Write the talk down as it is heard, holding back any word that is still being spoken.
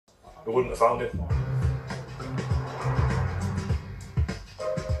we wouldn't have found him.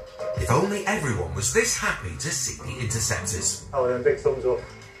 If only everyone was this happy to see the interceptors. Oh, then big thumbs up.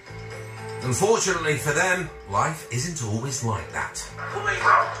 Unfortunately for them, life isn't always like that.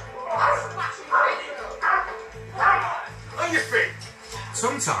 On your feet!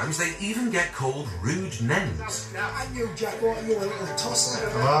 Sometimes they even get called rude names. And you, Jack, what are you, a little tosser?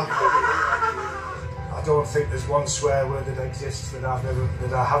 I don't think there's one swear word that exists that I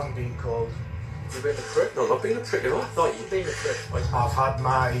haven't been called. You've been a prick? No, not being a prick at all. I thought you'd been a prick. I've had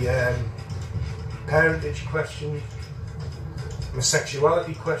my parentage questioned, my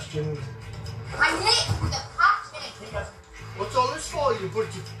sexuality questioned. I hit the pocket. What's all this for, you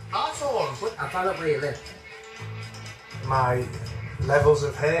bunch of assholes? I found out where you live. My levels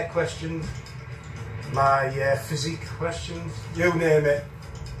of hair questioned, my physique questioned, you name it.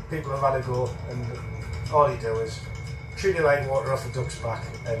 People have had a go, and all you do is treat it like water off a duck's back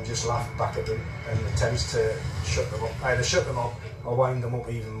and just laugh back at them, and it tends to shut them up. Either shut them up or wind them up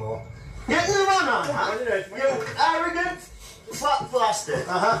even more. Get the run on, huh? You arrogant fat bastard.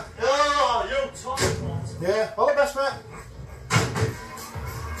 Oh, you top. Yeah, all the best, mate.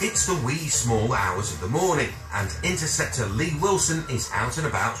 It's the wee small hours of the morning, and Interceptor Lee Wilson is out and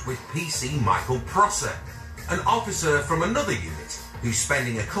about with PC Michael Prosser, an officer from another unit who's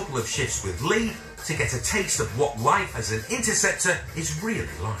spending a couple of shifts with Lee to get a taste of what life as an interceptor is really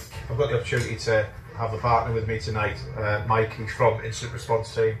like. I've got the opportunity to have a partner with me tonight, Mike. He's from Incident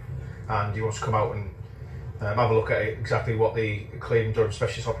Response Team, and he wants to come out and have a look at exactly what the Cleveland Durham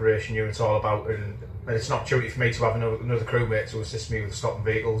Specialist Operation Unit's all about, and it's an opportunity for me to have another crewmate to assist me with stopping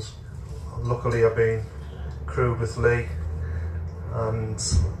vehicles. Luckily I've been crewed with Lee, and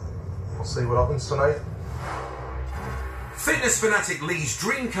we'll see what happens tonight. Fitness fanatic Lee's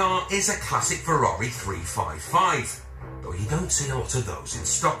dream car is a classic Ferrari 355, though you don't see a lot of those in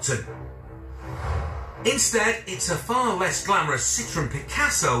Stockton. Instead, it's a far less glamorous Citroën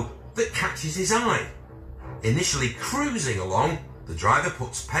Picasso that catches his eye. Initially cruising along, the driver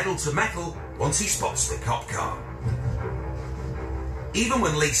puts pedal to metal once he spots the cop car. Even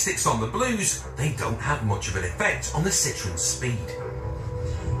when Lee sticks on the blues, they don't have much of an effect on the Citroën's speed.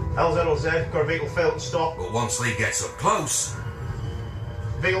 LZLZ, got a vehicle failed to stop. But once Lee gets up close,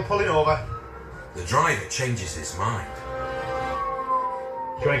 Vehicle pulling over. the driver changes his mind.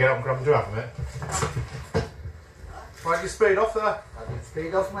 Do you want to get up and grab the driver, mate? Right, you speed off there. I didn't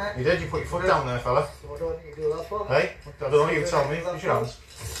speed off, mate. You did, you put your foot down there, fella. What do I need to do that for? Hey, I don't know, you tell me. Use your hands.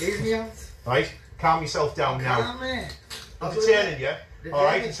 Use my hands. Right, calm yourself down now. Calm, mate. I'm detaining you.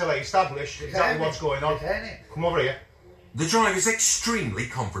 Alright, until I establish exactly what's going on. Come over here. The driver's extremely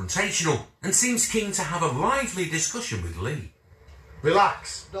confrontational and seems keen to have a lively discussion with Lee.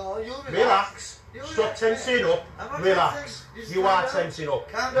 Relax. No, you Relax. You Stop relax, tensing up. I'm not Relax. tensing. You are tensing up.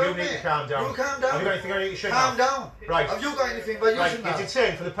 Calm down, You need to mate. calm down. You calm down. Have you got anything I need to show Calm down. Right. Have you got anything by using Right, you're that?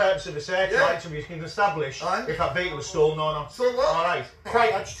 detained for the purpose of a search, Yeah. right, so we can establish Aye. if that vehicle was stolen or not. So what? Alright.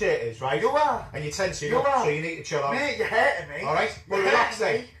 Quite agitated, right? You are. And you're tensing You up, are. so you need to chill out. Mate, you're hurting me. Alright? Well, You're relax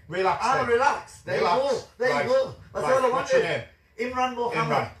hurting then. me. Relax I'll then. relax. There Relax. you go. There Right. you go. That's Right. all I What's your wanted. name? Imran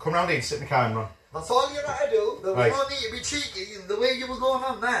Mohammed. Imran. Come round in, sit in the car, Imran. That's all you got to do. There was Right. no need to be cheeky in the way you were going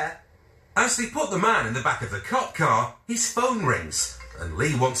on there. As they put the man in the back of the cop car, his phone rings and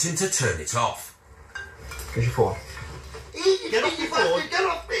Lee wants him to turn it off. Here's your phone. You Get off cheeky your phone. bastard, get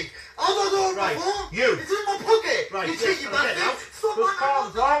off me. I'm not on Right, my phone. you. It's in my pocket. Right, You yes, cheeky I'll get bastard. out. Stop Just calm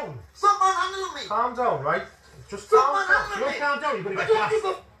manhandling me. down. Stop manhandling me. Calm down, right? Just Stop calm down. manhandling You me. don't calm down, you're going to I get don't give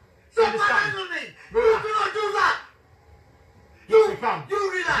fast. a... Stop Understand? manhandling me. You Relax. do not do that. Yes, we can.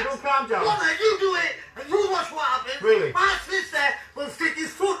 You relax. You don't calm down. Go on, you do it, and you watch what happens. Really? My sister will stick his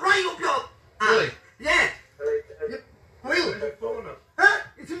foot right up your... Really? Yeah. Will? Huh?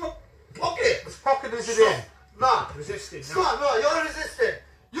 It's in my pocket. Which pocket is it Stop. in? No. Resisting. No. Stop, no, you're resisting.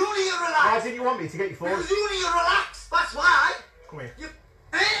 You need to Why relax. didn't you want me to get your phone? Because you need to relax. That's why. Come here. You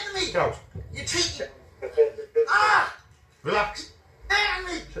hurting me. Get out. You cheeky. Ah! Relax. Hurting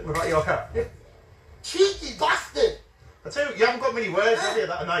me. Sit in the back of your car. Cheeky bastard. I tell you, you haven't got many words, have you,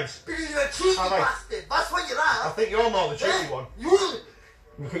 that are nice. Because you're a cheeky All right. bastard. That's what you're I at. think you're more the cheeky Yeah. one. You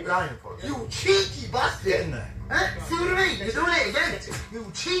You keep lying for it. You cheeky bastard. Get in there. See what I mean? You're doing it again.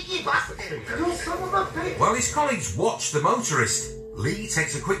 You cheeky bastard. You son of a bitch. While his colleagues watch the motorist, Lee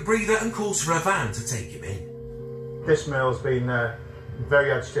takes a quick breather and calls for a van to take him in. This male's been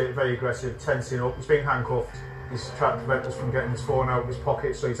very agitated, very aggressive, tensing up. He's been handcuffed. He's trying to prevent us from getting his phone out of his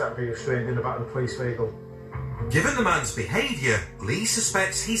pocket, so he's had to be restrained in the back of the police vehicle. Given the man's behaviour, Lee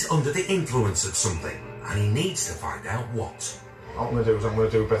suspects he's under the influence of something, and he needs to find out what. What I'm going to do is I'm going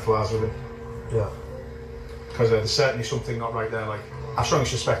to do a breathalyzer with him. Yeah. Because there's certainly something not right there, like. I strongly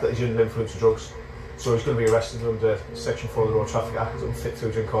suspect that he's under the influence of drugs. So he's going to be arrested under Section 4 of the Road Traffic Act, unfit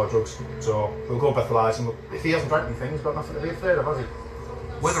to drink or drugs. So we'll go and breathalyse him. If he hasn't drank anything, he's got nothing to be afraid of, has he?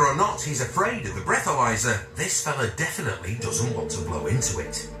 Whether or not he's afraid of the breathalyzer, this fella definitely doesn't want to blow into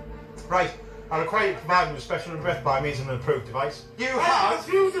it. Right, I require you to provide me with special breath by means of an approved device. You have?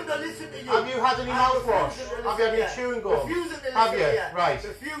 Refusing to listen to you. Have you had any mouthwash? Have you had any chewing gum? Refusing to listen Have you? to you. Right.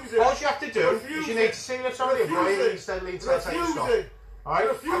 Refusing. All you have to do is Refusing. you need to seal it on your brain and steadily until I take a stop. Refusing. Alright?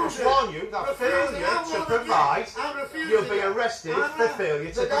 I must warn you that failure to provide, you'll be arrested for failure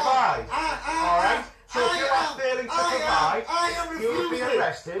to provide. Alright? So if you are failing to provide, you'll be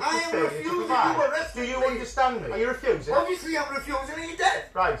arrested for failure to provide. Do you understand me? Are you refusing? Obviously I'm refusing. Are you dead?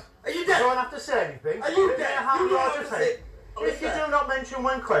 Right. Are you You dead? don't have to say anything. Are you But dead? may I have You your don't have to attention? say- If you do not mention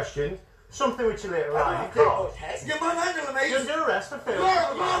when questioned, something which you later on in You're court, manhandling me. you're under arrest for failure You're to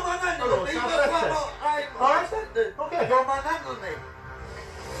provide. manhandling me. Alright? Okay. You're manhandling me.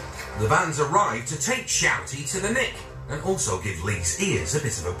 The vans arrive to take Shouty to the Nick and also give Lee's ears a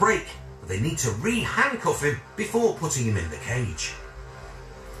bit of a break, but they need to re-handcuff him before putting him in the cage.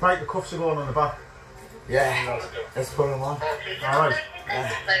 Right, the cuffs are going on the back. Yeah. Let's put them on. Alright.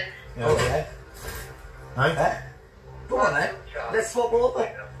 Yeah. Okay. Hey? Go on then. Let's swap over.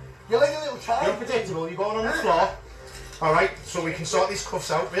 You're like a little You're child. unpredictable, you're going on the floor. Alright, so we can sort these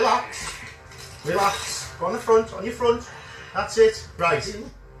cuffs out. Relax. Relax. Go on the front, on your front. That's it. Right.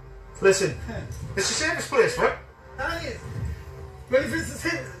 Listen, it's the safest place, right? Well, if it's the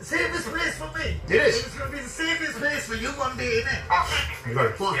safest place for me, It is. it's going to be the safest place for you one day, innit? You got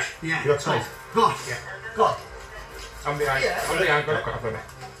it. Watch. Yeah. You're tight. God. God. I'm behind. Yeah. I'm behind. Got it. Got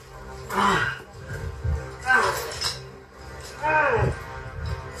it.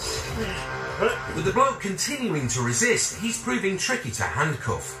 With the bloke continuing to resist, he's proving tricky to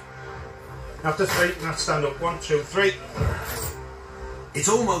handcuff. After three, now stand up. 1, 2, 3. It's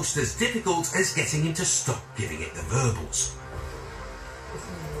almost as difficult as getting him to stop giving it the verbals.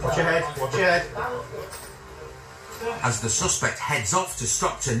 Watch your head, watch your head. As the suspect heads off to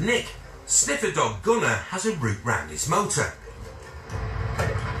Stockton Nick, Sniffer Dog Gunner has a route round his motor.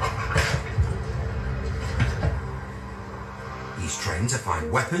 He's trained to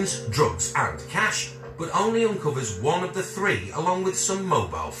find weapons, drugs and cash, but only uncovers one of the three along with some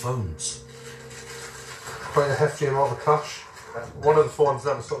mobile phones. Quite a hefty amount of cash. One of the phones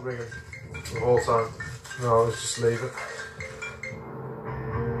never stopped ringing the whole time. No, let's just leave it.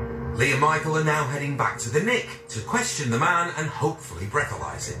 Lee and Michael are now heading back to the Nick to question the man and hopefully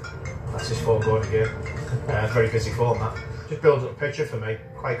breathalyse him. That's his phone going again. Very busy phone, that. Just builds up a picture for me.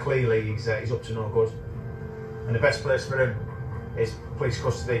 Quite clearly he's up to no good. And the best place for him is police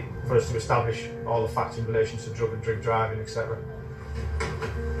custody for us to establish all the facts in relation to drug and drink driving, etc.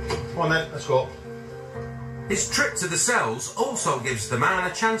 Come on then, let's go. His trip to the cells also gives the man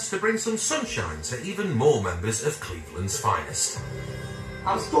a chance to bring some sunshine to even more members of Cleveland's finest.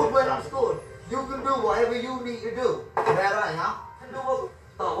 I'm stood where I'm stood. You can do whatever you need to do. Where I am. And do what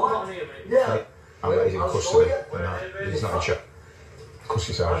I want. Yeah. I'm not in I'll custody. show you. No, he's not in charge.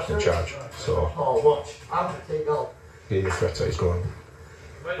 Custody sergeant in charge. So Oh, watch. I'm going to take out. the threat that he's going,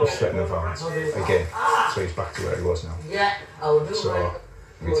 he's threatening violence again. So he's back to where he was now. Yeah, I'll do So right.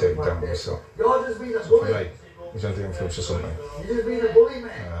 we take him down with this. So You're just being a for bully. me, he's under the influence of something. You're just being a bully,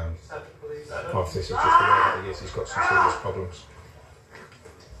 man. Part of this is just the way that he is. He's got some serious problems.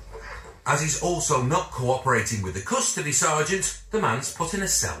 As he's also not cooperating with the custody sergeant, the man's put in a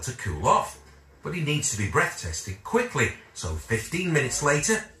cell to cool off. But he needs to be breath tested quickly, so 15 minutes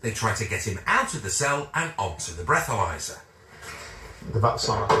later, they try to get him out of the cell and onto the breathalyzer. The bat's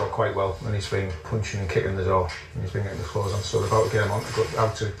on that door quite well, and he's been punching and kicking the door, and he's been getting the clothes on, so they're about to get him on to go,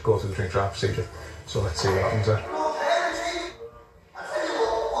 out to go to the drink drive procedure. So let's see what happens there.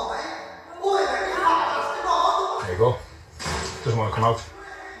 There you go. Doesn't want to come out.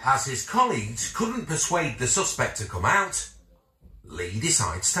 As his colleagues couldn't persuade the suspect to come out, Lee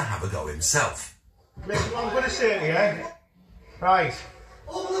decides to have a go himself. Listen, what I'm going to say to you, right.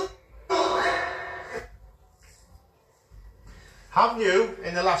 Have you,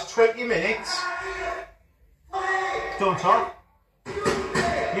 in the last 20 minutes, don't talk.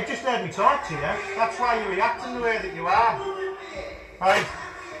 You've just heard me talk to you. That's why you're reacting the way that you are. Right,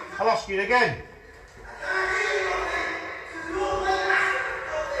 I'll ask you again.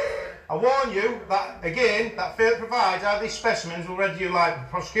 I warn you that, again, that failure to provide how these specimens will render you liable for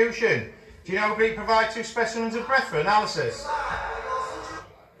prosecution. Do you now agree to provide 2 specimens of breath for analysis?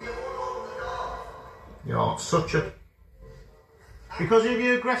 You're such a... Because of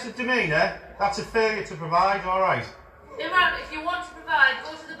your aggressive demeanour, that's a failure to provide, alright? Imran, if you want to provide,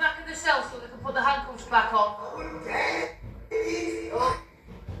 go to the back of the cell so they can put the handcuffs back on.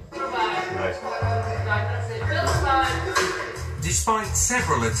 Despite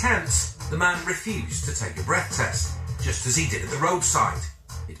several attempts, the man refused to take a breath test, just as he did at the roadside.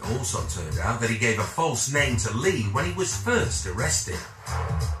 It also turned out that he gave a false name to Lee when he was first arrested.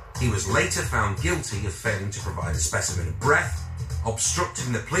 He was later found guilty of failing to provide a specimen of breath,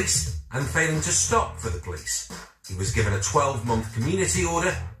 obstructing the police, and failing to stop for the police. He was given a 12-month community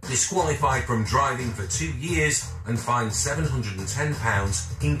order, disqualified from driving for 2 years, and fined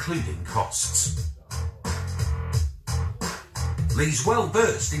 £710, including costs. Lee's well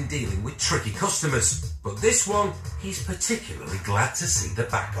versed in dealing with tricky customers, but this one he's particularly glad to see the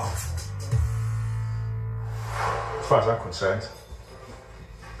back of. As far as I'm concerned,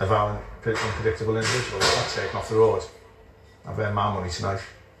 a violent, unpredictable individual that's taken off the road. I've earned my money tonight.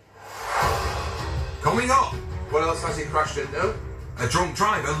 Coming up, What else has he crashed into? a drunk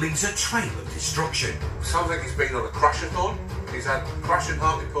driver leaves a trail of destruction. Sounds like he's been on a crashathon. He's had crash in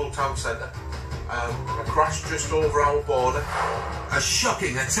Hartlepool town centre, a crash just over our border. A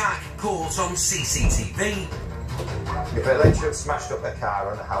shocking attack caught on CCTV. If a lady smashed up their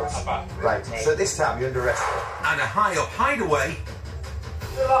car on a house, right, so this time you're under arrest. And a high-up hideaway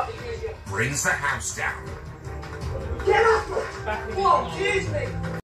brings the house down. Get off! Whoa, excuse me!